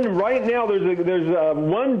one right now. There's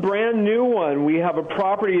one brand new one. We have a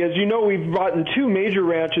property. As you know, we've bought 2 major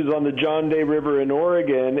ranches on the John Day River in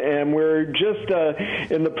Oregon, and we're just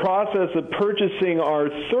in the process of purchasing our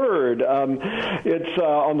 3rd. It's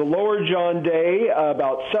on the lower John Day,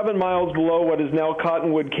 about 7 miles below what is now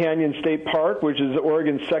Cottonwood Canyon State Park, which is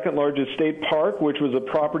Oregon's 2nd largest state park, which was a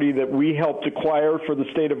property that we helped acquire for the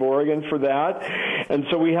state of Oregon for that. And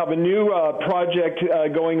so we have a new project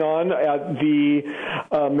going on at the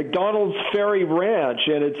McDonald's Ferry Ranch,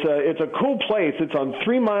 and it's a cool place. It's on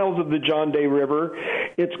 3 miles of the John Day River.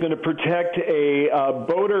 It's going to protect a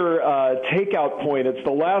boater takeout point. It's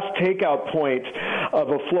the last takeout point of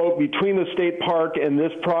a float between the state park and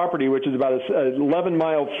this property, which is about an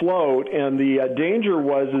 11-mile float. And the danger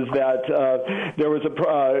is that there was a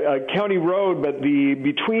a county road, but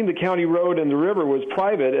between the county road and the river was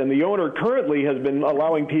private, and the owner currently has been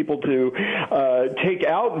allowing people to take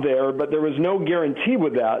out there, but there was no guarantee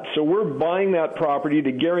with that. So we're buying that property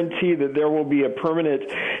to guarantee that there will be a permanent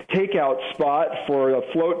takeout spot for a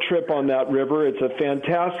float trip on that river. It's a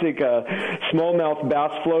fantastic smallmouth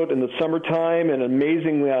bass float in the summertime, and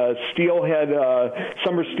amazing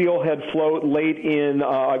summer steelhead float late in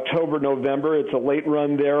October, November. It's a late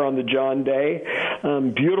run there on the John Day.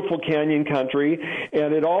 Beautiful canyon country,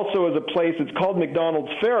 and it also is a place, it's called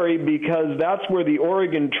McDonald's Ferry because that's where the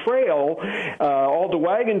Oregon Trail, all the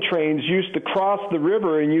wagon trains used to cross the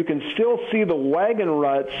river, and you can still see the wagon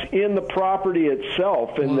ruts in the property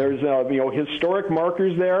itself, and there's historic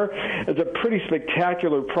markers there. It's a pretty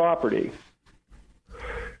spectacular property.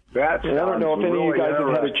 I don't know if any of you guys have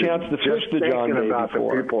had a chance to fish the John Day about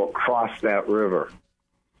before. The people across that river.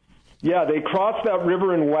 Yeah, they cross that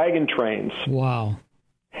river in wagon trains. Wow.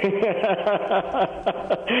 Pretty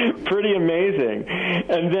amazing.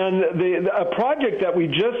 And then a project that we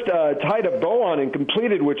just tied a bow on and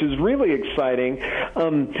completed, which is really exciting,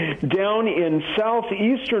 down in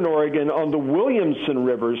southeastern Oregon on the Williamson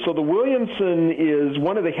River. So the Williamson is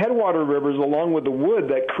one of the headwater rivers along with the Wood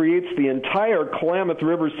that creates the entire Klamath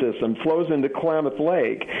River system, flows into Klamath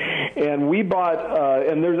Lake. And we bought,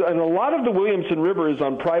 and a lot of the Williamson River is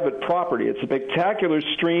on private property. It's a spectacular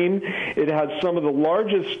stream. It has some of the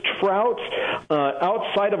largest trout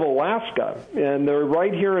outside of Alaska, and they're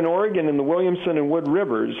right here in Oregon in the Williamson and Wood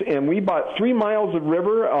Rivers. And we bought 3 miles of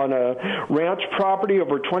river on a ranch property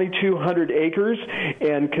over 2,200 acres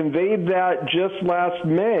and conveyed that just last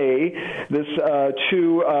May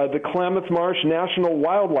to the Klamath Marsh National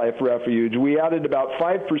Wildlife Refuge. We added about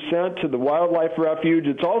 5% to the wildlife refuge.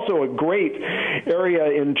 It's also a great area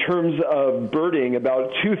in terms of birding.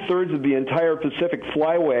 About 2/3 of the entire Pacific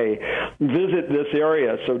Flyway visit this area.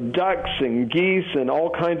 So ducks and geese and all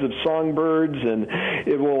kinds of songbirds, and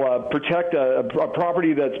it will protect a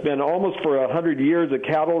property that's been almost for 100 years a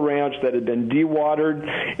cattle ranch that had been dewatered.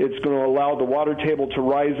 It's going to allow the water table to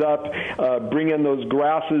rise up, bring in those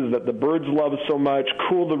grasses that the birds love so much,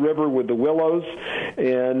 cool the river with the willows,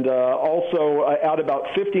 and also add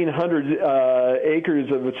about 1,500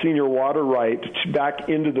 acres of a senior water right back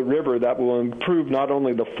into the river that will improve not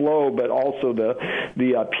only the flow but also the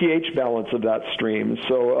pH balance of that stream.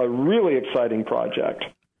 So a really exciting project.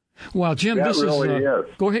 Wow, Jim, that this really is.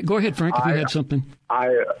 Go ahead, Frank, if you had something.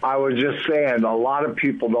 I was just saying, a lot of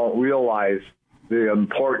people don't realize the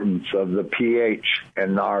importance of the pH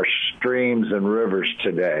in our streams and rivers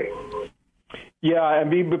today. Yeah, I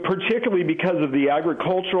mean, particularly because of the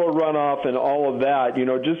agricultural runoff and all of that,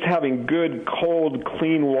 just having good, cold,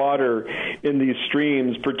 clean water in these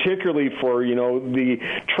streams, particularly for, the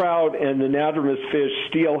trout and the anadromous fish,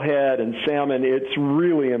 steelhead and salmon, it's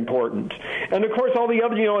really important. And, of course, all the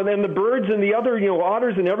other, and then the birds and the other,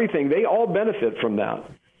 otters and everything, they all benefit from that.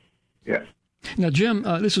 Yeah. Now, Jim,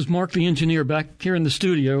 this is Mark the engineer back here in the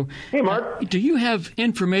studio. Hey, Mark. Do you have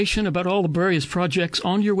information about all the various projects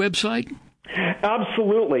on your website?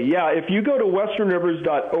 Absolutely, yeah. If you go to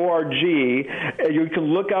westernrivers.org, you can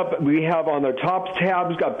look up, we have on the top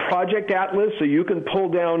tabs got Project Atlas, so you can pull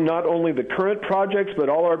down not only the current projects, but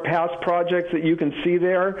all our past projects that you can see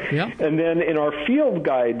there. Yeah. And then in our field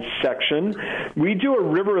guides section, we do a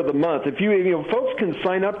River of the Month. If folks can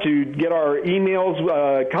sign up to get our emails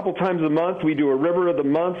a couple times a month. We do a River of the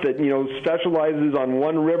Month that, specializes on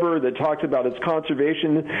one river that talks about its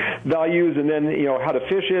conservation values, and then, how to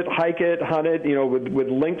fish it, hike it, hunt it, with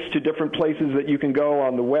links to different places that you can go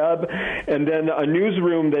on the web, and then a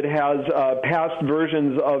newsroom that has past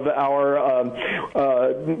versions of our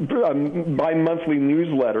bi-monthly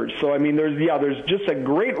newsletters. So, I mean, there's just a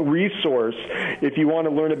great resource if you want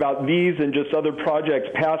to learn about these and just other projects,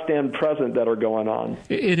 past and present, that are going on.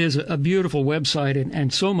 It is a beautiful website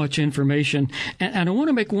and so much information. And I want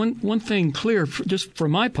to make one thing clear, just for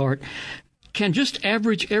my part. Can just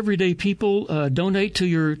average, everyday people donate to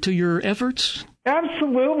your efforts?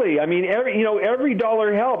 Absolutely. I mean, every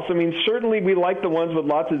dollar helps. I mean, certainly we like the ones with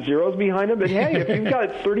lots of zeros behind them. But hey, if you've got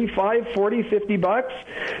 $35, $40, $50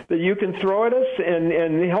 that you can throw at us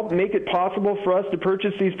and help make it possible for us to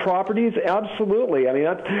purchase these properties, absolutely. I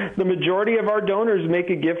mean, the majority of our donors make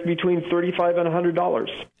a gift between $35 and $100.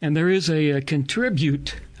 And there is a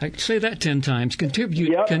contribute I say that 10 times. Contribute.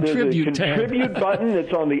 Yep, contribute there's a tab. contribute button.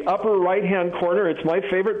 It's on the upper right-hand corner. It's my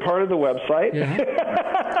favorite part of the website. Yeah.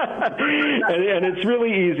 and it's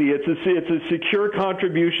really easy. It's a secure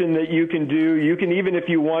contribution that you can do. You can, even if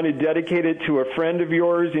you want to dedicate it to a friend of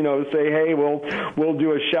yours, say, hey, we'll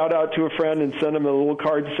do a shout out to a friend and send them a little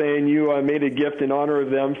card saying you made a gift in honor of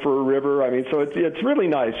them for a river. I mean, so it's really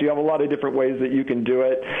nice. You have a lot of different ways that you can do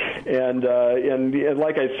it. And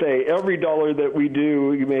like I say, every dollar that we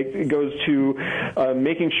do goes to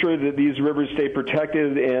making sure that these rivers stay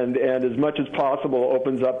protected and as much as possible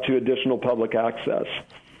opens up to additional public access.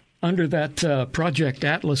 Under that Project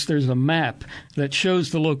Atlas, there's a map that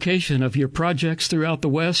shows the location of your projects throughout the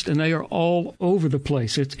West, and they are all over the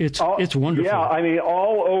place. It's wonderful. Yeah, I mean,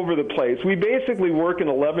 all over the place. We basically work in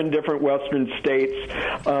 11 different Western states.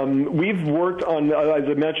 We've worked on, as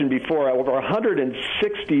I mentioned before, over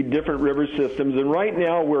 160 different river systems, and right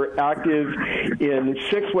now we're active in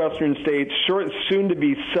 6 Western states, soon to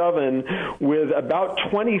be 7, with about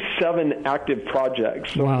 27 active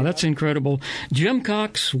projects. So, wow, that's incredible. Jim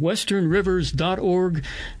Cox, westernrivers.org.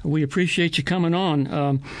 We appreciate you coming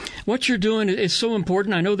on. What you're doing is so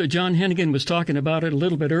important. I know that John Hennigan was talking about it a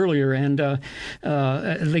little bit earlier, and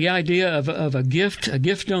the idea of a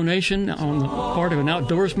gift donation on the part of an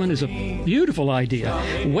outdoorsman is a beautiful idea.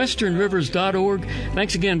 westernrivers.org.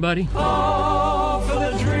 Thanks again, buddy. Oh, for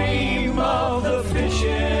the dream of the fishing.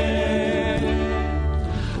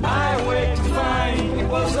 I wait to find it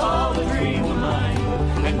was all a dream of mine.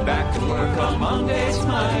 And back to work on Monday's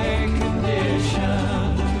my condition.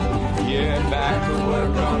 Yeah, back to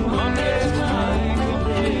work on Monday's my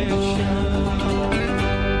condition.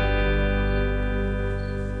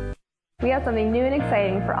 We have something new and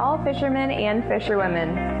exciting for all fishermen and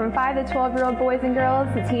fisherwomen, from 5 to 12-year-old boys and girls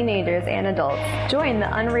to teenagers and adults. Join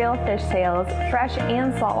the Unreal Fish Sales Fresh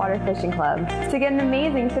and Saltwater Fishing Club to get an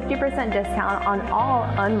amazing 50% discount on all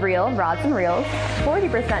Unreal rods and reels,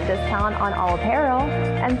 40% discount on all apparel,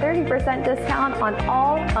 and 30% discount on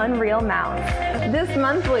all Unreal mounts. This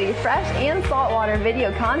monthly Fresh and Saltwater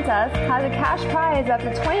video contest has a cash prize up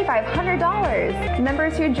to $2,500.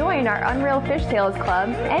 Members who join our Unreal Fish Sales Club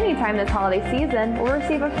anytime this holiday season will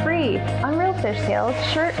receive a free Unreal Fish Tales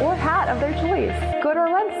shirt or hat of their choice. Go to our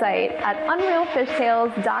website at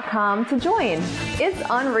unrealfishtails.com to join. It's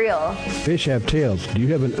unreal. Fish have tails. Do you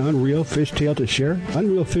have an Unreal Fish Tale to share?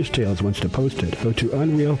 Unreal Fish Tales wants to post it. Go to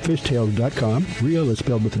unrealfishtails.com. Real is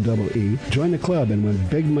spelled with a double E. Join the club and win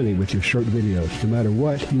big money with your short videos. No matter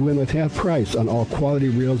what, you win with half price on all quality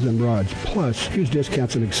reels and rods, plus huge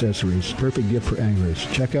discounts and accessories. Perfect gift for anglers.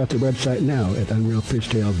 Check out the website now at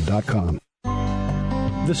unrealfishtails.com.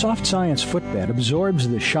 The Soft Science footbed absorbs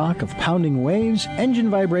the shock of pounding waves, engine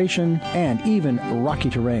vibration, and even rocky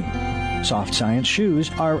terrain. Soft Science shoes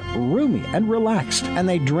are roomy and relaxed, and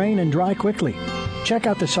they drain and dry quickly. Check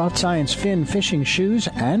out the Soft Science Fin fishing shoes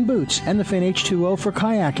and boots and the Fin H2O for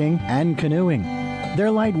kayaking and canoeing.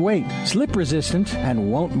 They're lightweight, slip-resistant,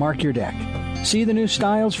 and won't mark your deck. See the new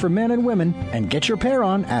styles for men and women and get your pair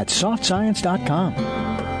on at softscience.com.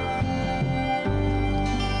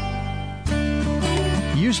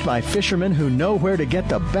 Used by fishermen who know where to get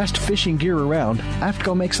the best fishing gear around,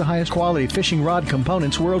 AFTCO makes the highest quality fishing rod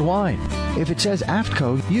components worldwide. If it says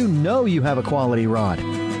AFTCO, you know you have a quality rod.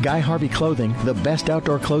 Guy Harvey Clothing, the best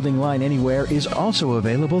outdoor clothing line anywhere, is also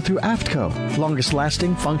available through AFTCO. Longest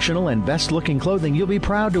lasting, functional, and best looking clothing you'll be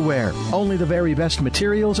proud to wear. Only the very best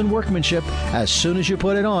materials and workmanship. As soon as you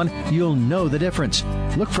put it on, you'll know the difference.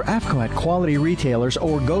 Look for AFTCO at quality retailers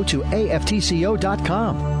or go to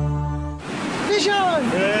aftco.com. Fish on!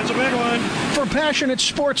 It's a big one. For passionate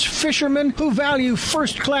sports fishermen who value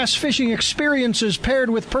first-class fishing experiences paired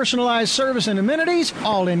with personalized service and amenities,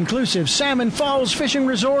 all-inclusive Salmon Falls Fishing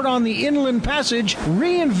Resort on the Inland Passage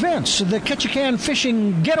reinvents the Ketchikan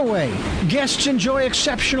fishing getaway. Guests enjoy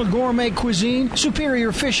exceptional gourmet cuisine,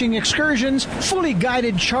 superior fishing excursions, fully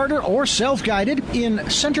guided charter or self-guided in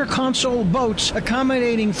center console boats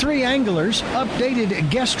accommodating 3 anglers, updated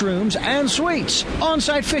guest rooms and suites,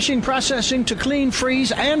 on-site fishing processing to clean,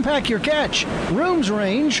 freeze, and pack your catch. Rooms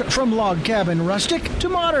range from log cabin rustic to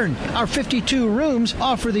modern. Our 52 rooms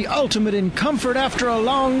offer the ultimate in comfort after a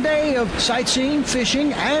long day of sightseeing,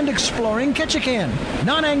 fishing, and exploring Ketchikan.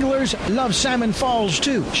 Non-anglers love Salmon Falls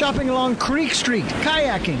too. Shopping along Creek Street,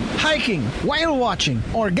 kayaking, hiking, whale watching,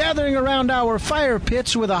 or gathering around our fire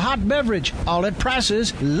pits with a hot beverage, all at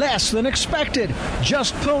prices less than expected.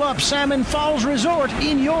 Just pull up Salmon Falls Resort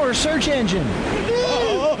in your search engine.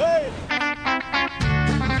 Oh, hey.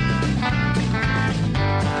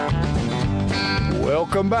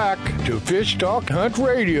 Welcome back to Fish Talk Hunt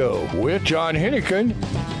Radio with John Hennigan.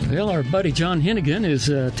 Well, our buddy John Hennigan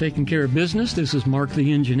is taking care of business. This is Mark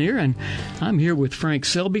the engineer, and I'm here with Frank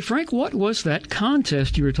Selby. Frank, what was that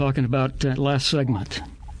contest you were talking about last segment?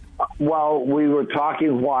 Well, we were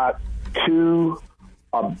talking what's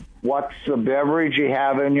the beverage you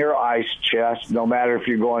have in your ice chest, no matter if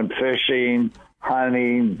you're going fishing,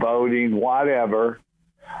 hunting, boating, whatever,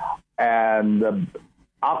 and the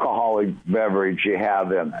alcoholic beverage you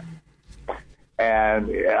have in it. And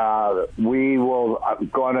we will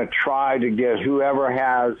going to try to get whoever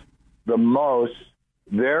has the most,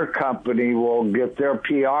 their company will get their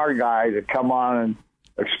PR guy to come on and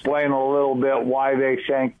explain a little bit why they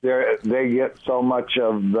think they get so much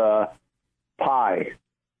of the pie.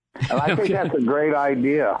 And I think that's a great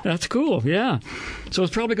idea. That's cool, yeah. So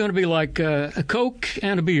it's probably going to be like a Coke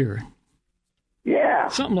and a beer. Yeah.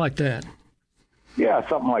 Something like that. Yeah,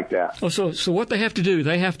 something like that. Oh, so what they have to do,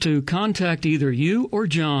 they have to contact either you or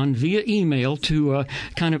John via email to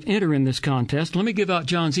kind of enter in this contest. Let me give out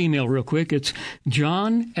John's email real quick. It's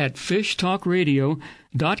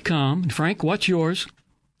john@fishtalkradio.com. Frank, what's yours?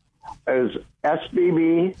 Is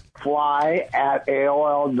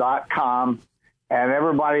sbbfly@aol.com. And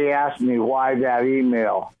everybody asked me why that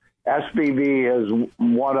email. SBB is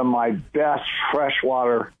one of my best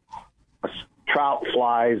freshwater trout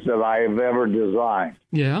flies that I have ever designed.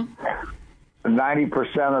 Yeah.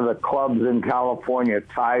 90% of the clubs in California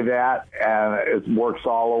tie that, and it works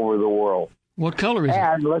all over the world. What color is it?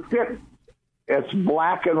 And it's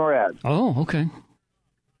black and red. Oh, okay.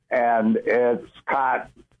 And it's caught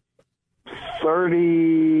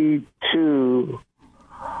 32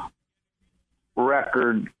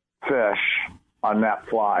 record fish on that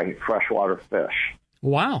fly, freshwater fish.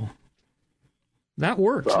 Wow. That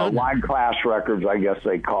works. Line class records, I guess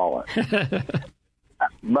they call it.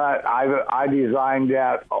 But I designed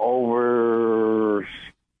that over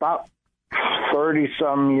about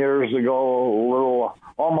 30-some years ago,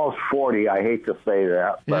 almost 40. I hate to say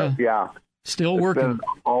that, but yeah. Still working.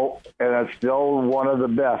 And it's still one of the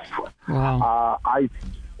best. Wow.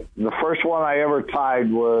 The first one I ever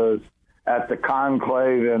tied was at the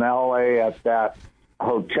Conclave in L.A. at that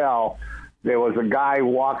hotel. There was a guy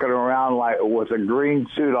walking around with a green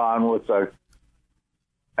suit on with a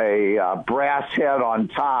brass head on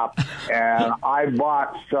top, and I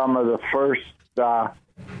bought some of the first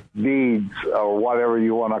beads, or whatever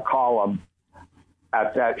you want to call them,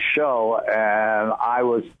 at that show, and I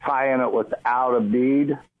was tying it without a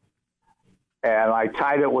bead, and I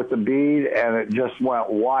tied it with a bead, and it just went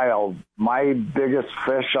wild. My biggest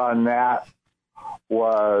fish on that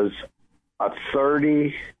was a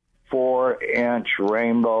 34-inch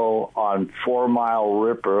rainbow on 4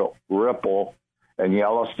 Mile Ripple in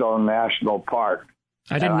Yellowstone National Park.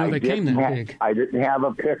 I didn't know they came that big. I didn't have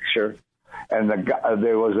a picture, and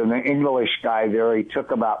there was an English guy there. He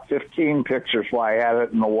took about 15 pictures while I had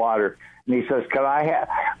it in the water, and he says,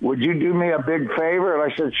 would you do me a big favor?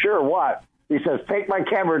 And I said, sure, what? He says, take my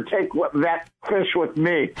camera and take that fish with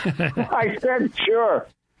me. I said, sure.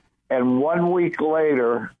 And 1 week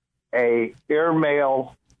later, a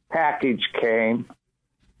airmail package came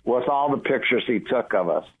with all the pictures he took of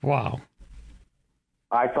us. Wow.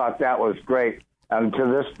 I thought that was great. And to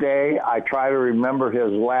this day, I try to remember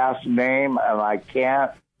his last name, and I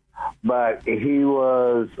can't. But he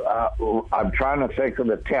was, I'm trying to think of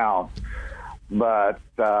the town, but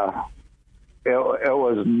it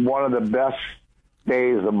was one of the best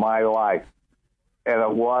days of my life. And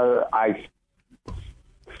I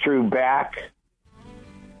threw back,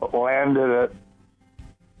 landed it,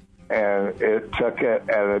 and it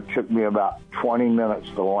took me about 20 minutes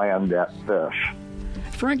to land that fish.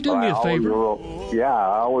 Frank, do me a favor.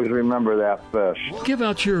 I always remember that fish. Give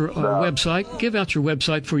out your website. Give out your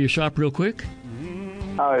website for your shop real quick.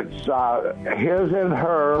 It's his and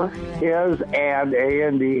her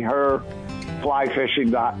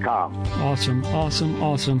flyfishing.com.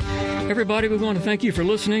 Awesome. Everybody, we want to thank you for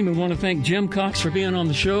listening. We want to thank Jim Cox for being on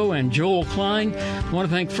the show and Joel Klein. We want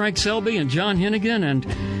to thank Frank Selby and John Hennigan. And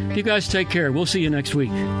you guys take care. We'll see you next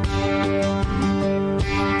week.